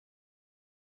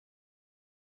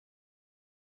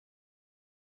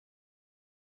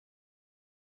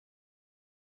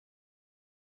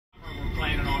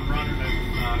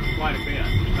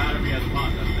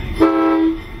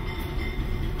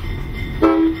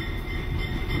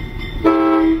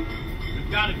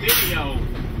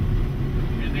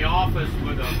compass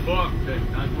with a book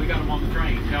that we got them on the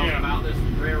train. Tells about this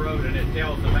railroad, and it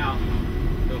tells about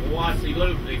the Hiwassee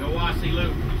Loop. The Hiwassee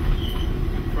Loop,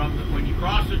 from when you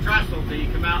cross the trestle till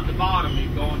you come out the bottom,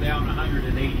 you're going down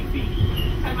 180 feet.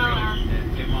 10 mile an hour.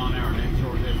 10 mile an hour, that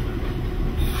short distance.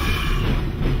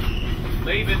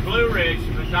 Leaving Blue Ridge,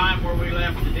 from the time where we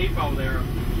left the depot there,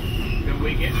 till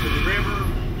we get to the river,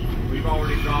 we've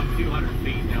already dropped 200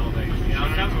 feet in elevation. You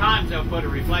know, sometimes they'll put a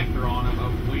reflector on them,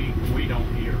 but we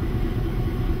don't hear.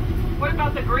 What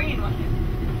about the green?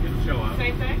 It'll show up.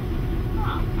 Same thing?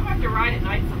 Huh. I have to ride at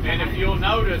night sometimes. And if you'll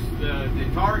notice, the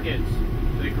targets,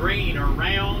 the green are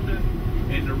round,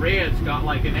 and the red's got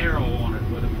like an arrow on it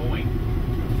with a point.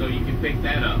 So you can pick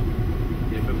that up.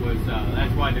 If it was,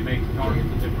 that's why they make the targets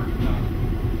a different,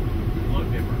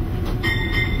 look different.